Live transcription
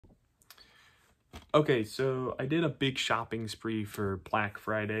Okay, so I did a big shopping spree for Black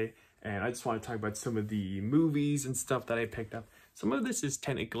Friday, and I just want to talk about some of the movies and stuff that I picked up. Some of this is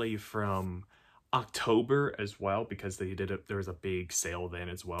technically from October as well, because there was a big sale then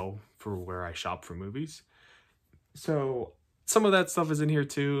as well for where I shop for movies. So some of that stuff is in here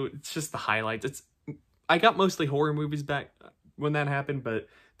too. It's just the highlights. I got mostly horror movies back when that happened, but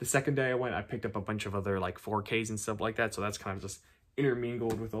the second day I went, I picked up a bunch of other like 4Ks and stuff like that. So that's kind of just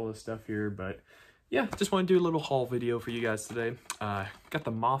intermingled with all this stuff here. But yeah, just want to do a little haul video for you guys today. Got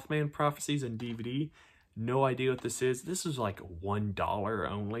the Mothman Prophecies on DVD. No idea what this is. This is like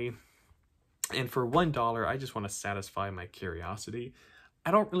 $1 only. And for $1, I just want to satisfy my curiosity.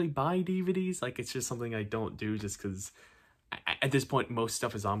 I don't really buy DVDs. Like, it's just something I don't do just because at this point, most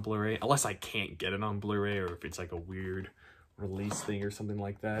stuff is on Blu-ray. Unless I can't get it on Blu-ray or if it's like a weird release thing or something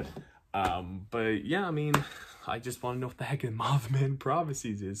like that. But yeah, I mean, I just want to know what the heck Mothman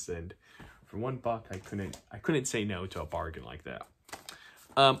Prophecies is. And for $1, I couldn't say no to a bargain like that.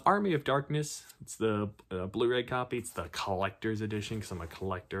 Army of Darkness, it's the Blu-ray copy. It's the collector's edition because I'm a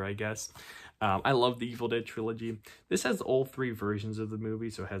collector, I guess. I love the Evil Dead trilogy. This has all 3 versions of the movie,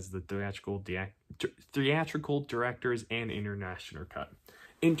 so it has the theatrical, director's, and international cut.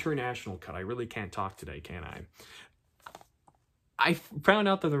 International cut. I really can't talk today, can I? I found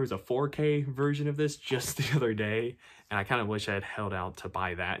out that there was a 4K version of this just the other day, and I kind of wish I had held out to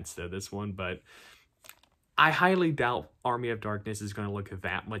buy that instead of this one, but I highly doubt Army of Darkness is going to look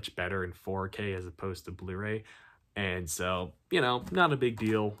that much better in 4K as opposed to Blu-ray. And so, you know, not a big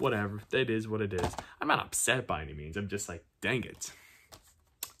deal. Whatever. It is what it is. I'm not upset by any means. I'm just like, dang it.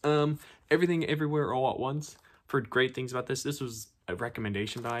 Everything Everywhere All at Once. I've heard great things about this. This was a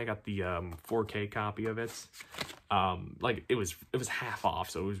recommendation by. I got the 4K copy of it. Like it was half off,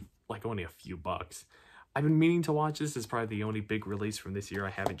 so it was like only a few bucks. I've been meaning to watch this. It's probably the only big release from this year I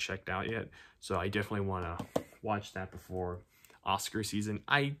haven't checked out yet. So I definitely want to watch that before Oscar season.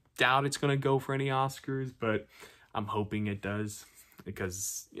 I doubt it's going to go for any Oscars, but I'm hoping it does.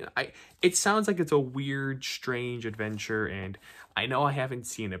 Because, you know, it sounds like it's a weird, strange adventure. And I know I haven't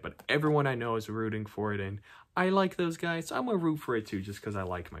seen it, but everyone I know is rooting for it. And I like those guys, so I'm going to root for it too, just because I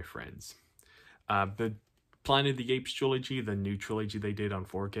like my friends. The Planet of the Apes trilogy, the new trilogy they did on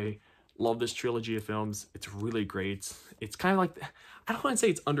 4K. Love this trilogy of films. It's really great. It's kind of like, I don't want to say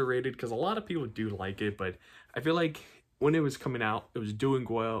it's underrated because a lot of people do like it, but I feel like when it was coming out, it was doing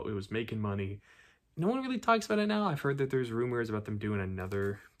well, it was making money. No one really talks about it now. I've heard that there's rumors about them doing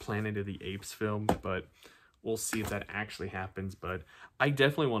another Planet of the Apes film, but we'll see if that actually happens. But I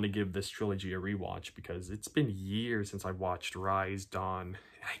definitely want to give this trilogy a rewatch because it's been years since I watched Rise, Dawn,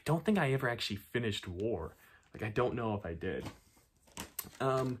 and I don't think I ever actually finished War. Like, I don't know if I did.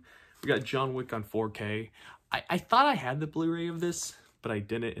 We got John Wick on 4K. I thought I had the Blu-ray of this, but I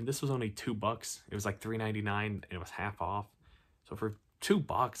didn't. And this was only $2. It was like $3.99 and it was half off. So for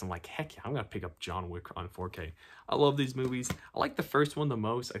 $2, I'm like, heck yeah, I'm going to pick up John Wick on 4K. I love these movies. I like the first one the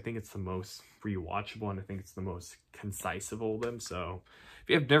most. I think it's the most rewatchable and I think it's the most concise of all of them. So if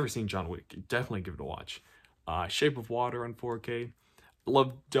you have never seen John Wick, definitely give it a watch. Shape of Water on 4K.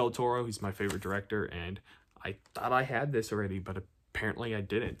 Love Del Toro. He's my favorite director. And I thought I had this already, but apparently I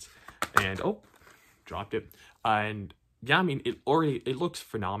didn't. And oh, dropped it. And yeah, I mean, it looks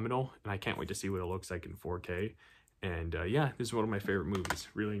phenomenal, and I can't wait to see what it looks like in 4K. And yeah, this is one of my favorite movies.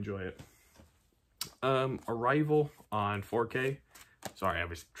 Really enjoy it. Arrival on 4K. Sorry, it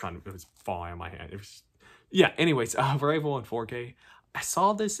was falling on my hand. Yeah, anyways, Arrival on 4K. I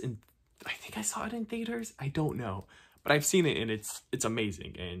saw this I think I saw it in theaters. I don't know, but I've seen it, and it's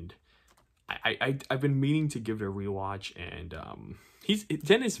amazing. And I've been meaning to give it a rewatch, and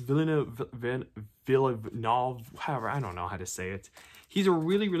Denis Villeneuve, however, I don't know how to say it. He's a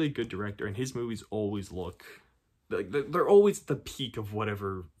really, really good director, and his movies always look like they're always at the peak of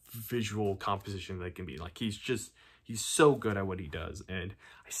whatever visual composition they can be. Like, he's so good at what he does, and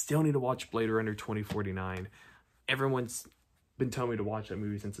I still need to watch Blade Runner 2049. Everyone's been telling me to watch that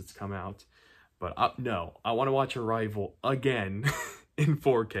movie since it's come out, but no, I want to watch Arrival again in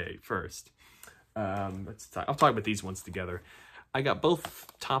 4K first. I'll talk about these ones together. I got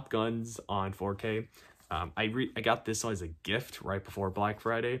both Top Guns on 4K. I got this one as a gift right before Black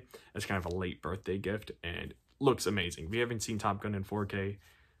Friday. It's kind of a late birthday gift, and looks amazing. If you haven't seen Top Gun in 4K,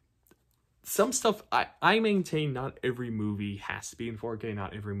 some stuff, I maintain not every movie has to be in 4K.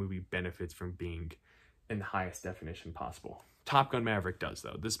 Not every movie benefits from being in the highest definition possible. Top Gun Maverick does,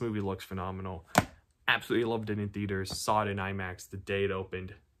 though. This movie looks phenomenal. Absolutely loved it in theaters. Saw it in IMAX the day it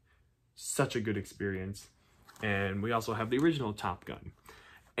opened. Such a good experience. And we also have the original Top Gun.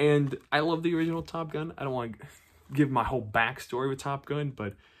 And I love the original Top Gun. I don't want to give my whole backstory with Top Gun,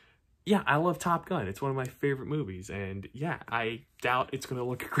 but yeah, I love Top Gun. It's one of my favorite movies, and yeah, I doubt it's gonna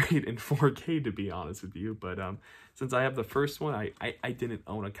look great in 4K, to be honest with you. But since I have the first one, I didn't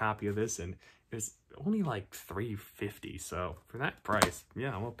own a copy of this, and it was only like $3.50. So for that price,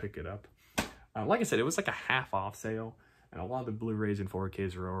 yeah, I'm gonna pick it up. Like I said, it was like a half off sale, and a lot of the Blu-rays and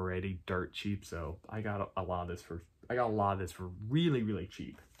 4Ks were already dirt cheap. So I got a lot of this for really, really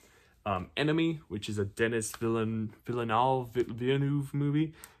cheap. Enemy, which is a Denis Villeneuve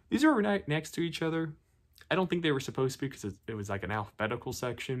movie. These are right next to each other. I don't think they were supposed to be because it was like an alphabetical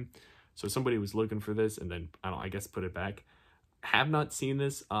section. So somebody was looking for this and then, I guess put it back. Have not seen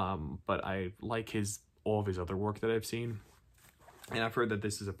this, but I like all of his other work that I've seen. And I've heard that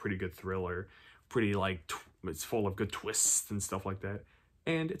this is a pretty good thriller. Pretty like, it's full of good twists and stuff like that.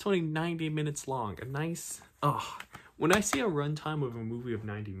 And it's only 90 minutes long. A nice, when I see a runtime of a movie of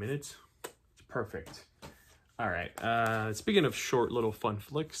 90 minutes, it's perfect. All right, speaking of short little fun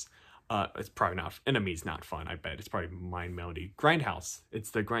flicks, it's probably not, Enemy's not fun, I bet. It's probably Mind Melody. Grindhouse. It's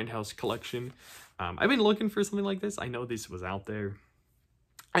the Grindhouse collection. I've been looking for something like this. I know this was out there.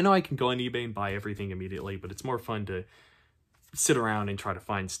 I know I can go on eBay and buy everything immediately, but it's more fun to sit around and try to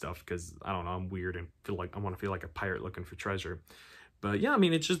find stuff because, I don't know, I'm weird and I want to feel like a pirate looking for treasure. But yeah, I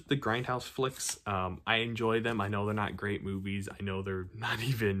mean, it's just the Grindhouse flicks. I enjoy them. I know they're not great movies. I know they're not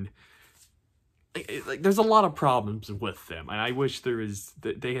even... Like, there's a lot of problems with them, and I wish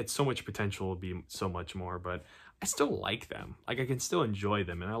they had so much potential to be so much more, but I still like them. Like, I can still enjoy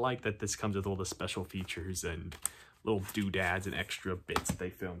them, and I like that this comes with all the special features and little doodads and extra bits that they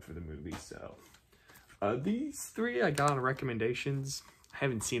filmed for the movie. So these three I got on recommendations. I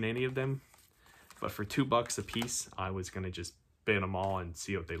haven't seen any of them, but for $2 a piece, I was gonna just get them all and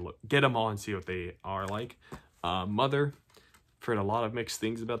see what they are like. Mother. I've heard a lot of mixed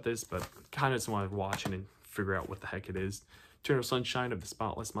things about this, but kind of just wanted to watch it and figure out what the heck it is. Eternal Sunshine of the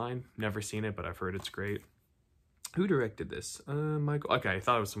Spotless Mind. Never seen it, but I've heard it's great. Who directed this? Michael. Okay, I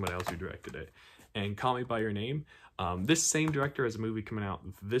thought it was somebody else who directed it. And Call Me By Your Name. This same director has a movie coming out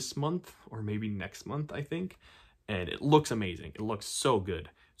this month, or maybe next month, I think. And it looks amazing. It looks so good.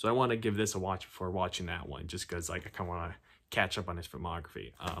 So I want to give this a watch before watching that one, just because like I kind of want to catch up on his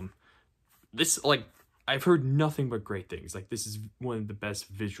filmography. I've heard nothing but great things. Like, this is one of the best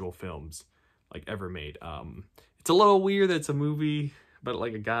visual films, like, ever made. It's a little weird that it's a movie, but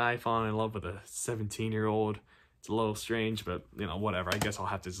like a guy falling in love with a 17-year-old. It's a little strange, but, you know, whatever. I guess I'll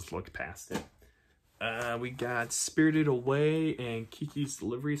have to just look past it. We got Spirited Away and Kiki's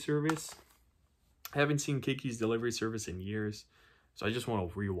Delivery Service. I haven't seen Kiki's Delivery Service in years, so I just want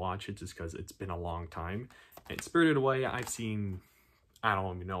to rewatch it just because it's been a long time. And Spirited Away, I've seen, I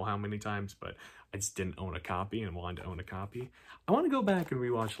don't even know how many times, but I just didn't own a copy and wanted to own a copy. I want to go back and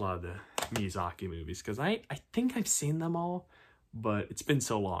rewatch a lot of the Miyazaki movies because I think I've seen them all, but it's been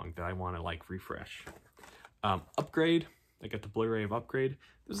so long that I want to like refresh. Upgrade. I got the Blu-ray of Upgrade.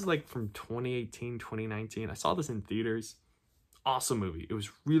 This is like from 2018, 2019. I saw this in theaters. Awesome movie. It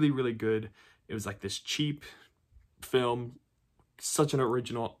was really, really good. It was like this cheap film. Such an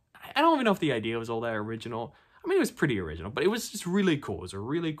original. I don't even know if the idea was all that original. I mean, it was pretty original, but it was just really cool. It was a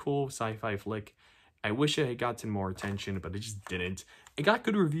really cool sci-fi flick. I wish it had gotten more attention, but it just didn't. It got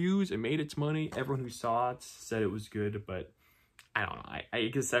good reviews. It made its money. Everyone who saw it said it was good, but I don't know. I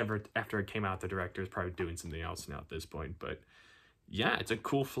guess after it came out, the director is probably doing something else now at this point. But yeah, it's a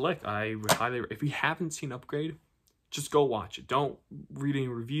cool flick. If you haven't seen Upgrade, just go watch it. Don't read any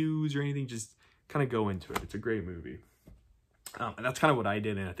reviews or anything. Just kind of go into it. It's a great movie. And that's kind of what I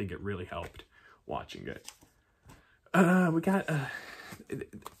did, and I think it really helped watching it. We got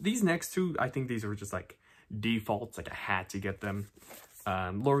these next two. I think these are just like defaults. Like I had to get them.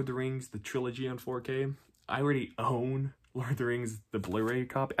 Lord of the Rings, the trilogy on 4K. I already own Lord of the Rings, the Blu-ray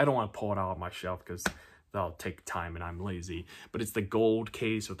copy. I don't want to pull it out of my shelf because that'll take time and I'm lazy. But it's the gold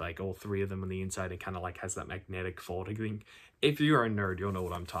case with like all three of them on the inside. It kind of like has that magnetic folding thing. If you're a nerd, you'll know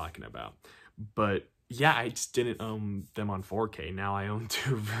what I'm talking about. But yeah, I just didn't own them on 4K. Now I own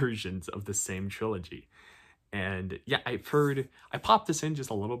two versions of the same trilogy. And yeah, I popped this in just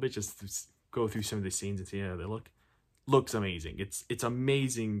a little bit just to go through some of the scenes and see how they look. Looks amazing. It's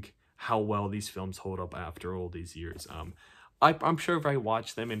amazing how well these films hold up after all these years. I'm sure if I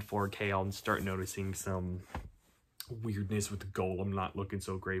watch them in 4K, I'll start noticing some weirdness with the Golem not looking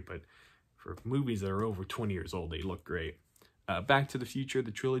so great, but for movies that are over 20 years old, they look great. Back to the Future,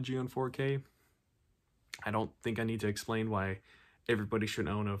 the trilogy on 4K. I don't think I need to explain why everybody should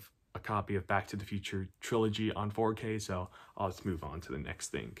own a copy of Back to the Future trilogy on 4K, so I'll just move on to the next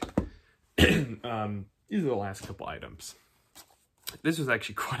thing. These are the last couple items. This was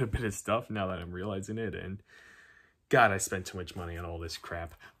actually quite a bit of stuff now that I'm realizing it, and God, I spent too much money on all this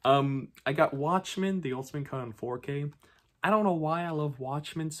crap. I got Watchmen, the Ultimate Cut on 4K. I don't know why I love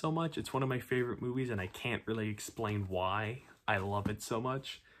Watchmen so much. It's one of my favorite movies, and I can't really explain why I love it so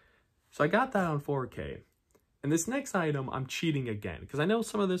much. So I got that on 4K. And this next item, I'm cheating again, because I know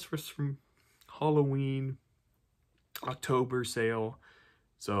some of this was from Halloween, October sale.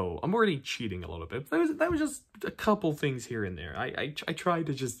 So I'm already cheating a little bit. But that was just a couple things here and there. I tried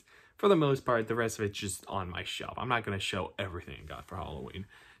to just, for the most part, the rest of it's just on my shelf. I'm not going to show everything I got for Halloween.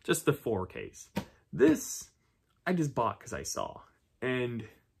 Just the 4Ks. This, I just bought because I saw. And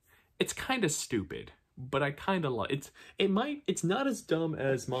it's kind of stupid, but I kind of love it. It's not as dumb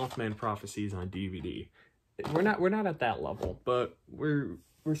as Mothman Prophecies on DVD. We're not at that level, but we're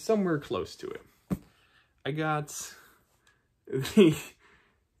somewhere close to it. I got the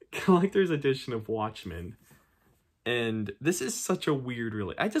collector's edition of Watchmen, and this is such a weird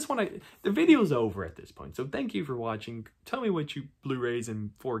I just want to, the video's over at this point, so thank you for watching. Tell me what you Blu-rays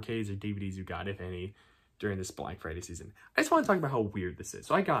and 4Ks or DVDs you got, if any, during this Black Friday season. I just want to talk about how weird this is.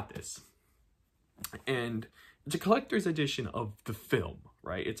 So I got this, and it's a collector's edition of the film,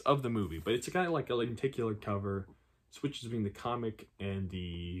 right? It's of the movie, but it's kind of like a lenticular cover, switches between the comic and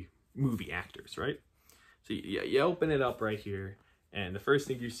the movie actors, right? So you open it up right here, and the first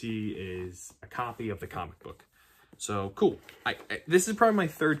thing you see is a copy of the comic book. So cool. This is probably my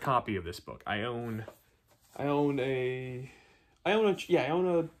third copy of this book. I own a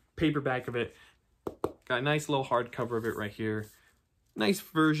paperback of it. Got a nice little hardcover of it right here. Nice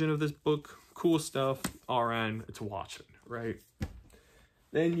version of this book. Cool stuff. RN. It's Watchmen, right?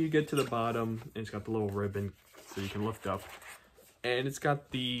 Then you get to the bottom, and it's got the little ribbon so you can lift up, and it's got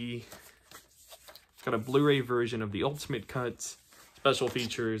a Blu-ray version of the Ultimate Cut, special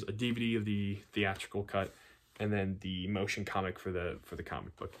features, a DVD of the theatrical cut, and then the motion comic for the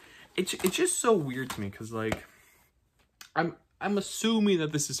comic book. It's just so weird to me, because like I'm assuming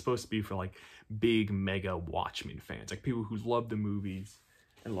that this is supposed to be for like big mega Watchmen fans, like people who love the movies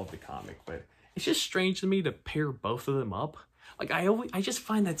and love the comic, but it's just strange to me to pair both of them up. Like I just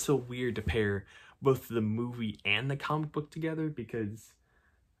find that so weird to pair both the movie and the comic book together, because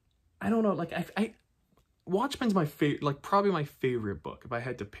I don't know, like Watchmen's my favorite, like probably my favorite book if I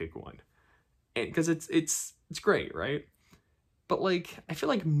had to pick one, and because it's great, right? But like I feel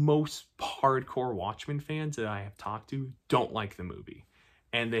like most hardcore Watchmen fans that I have talked to don't like the movie,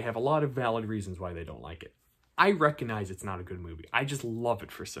 and they have a lot of valid reasons why they don't like it. I recognize it's not a good movie. I just love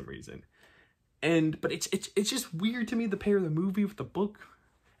it for some reason, but it's just weird to me to pair the movie with the book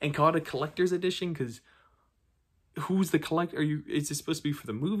and call it a collector's edition, because who's the collector? Is it supposed to be for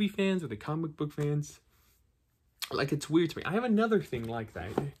the movie fans or the comic book fans? Like, it's weird to me. I have another thing like that.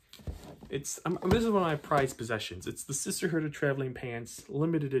 This is one of my prized possessions. It's the Sisterhood of Traveling Pants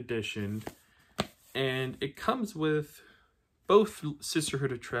limited edition, and it comes with both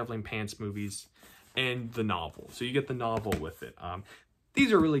Sisterhood of Traveling Pants movies and the novel. So you get the novel with it.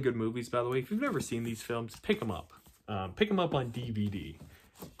 These are really good movies, by the way. If you've never seen these films, pick them up. Pick them up on DVD.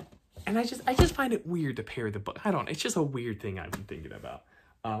 And I just find it weird to pair the book. I don't know. It's just a weird thing I've been thinking about.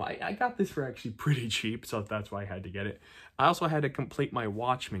 I got this for actually pretty cheap, so that's why I had to get it. I also had to complete my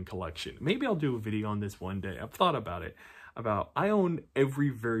Watchmen collection. Maybe I'll do a video on this one day. I've thought about it. I own every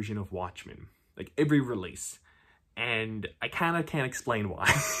version of Watchmen, like every release, and I kind of can't explain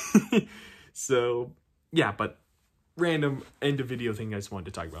why. So yeah, but random end of video thing I just wanted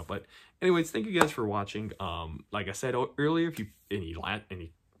to talk about. But anyways, thank you guys for watching. Like I said earlier, if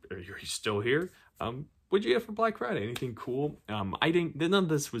you're still here, what'd you get for Black Friday? Anything cool? None of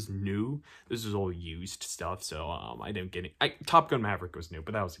this was new. This was all used stuff, so I didn't get it. Top Gun Maverick was new,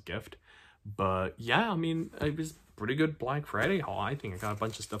 but that was a gift. But yeah, I mean, it was pretty good Black Friday haul. I think I got a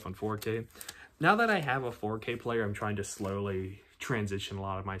bunch of stuff on 4K. Now that I have a 4K player, I'm trying to slowly transition a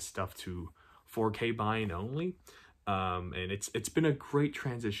lot of my stuff to 4K buying only. And it's been a great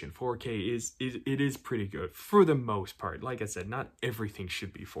transition. 4K is pretty good for the most part. Like I said, not everything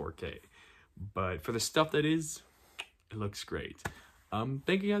should be 4K. But for the stuff that is, it looks great.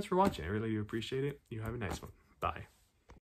 Thank you guys for watching. I really appreciate it. You have a nice one. Bye.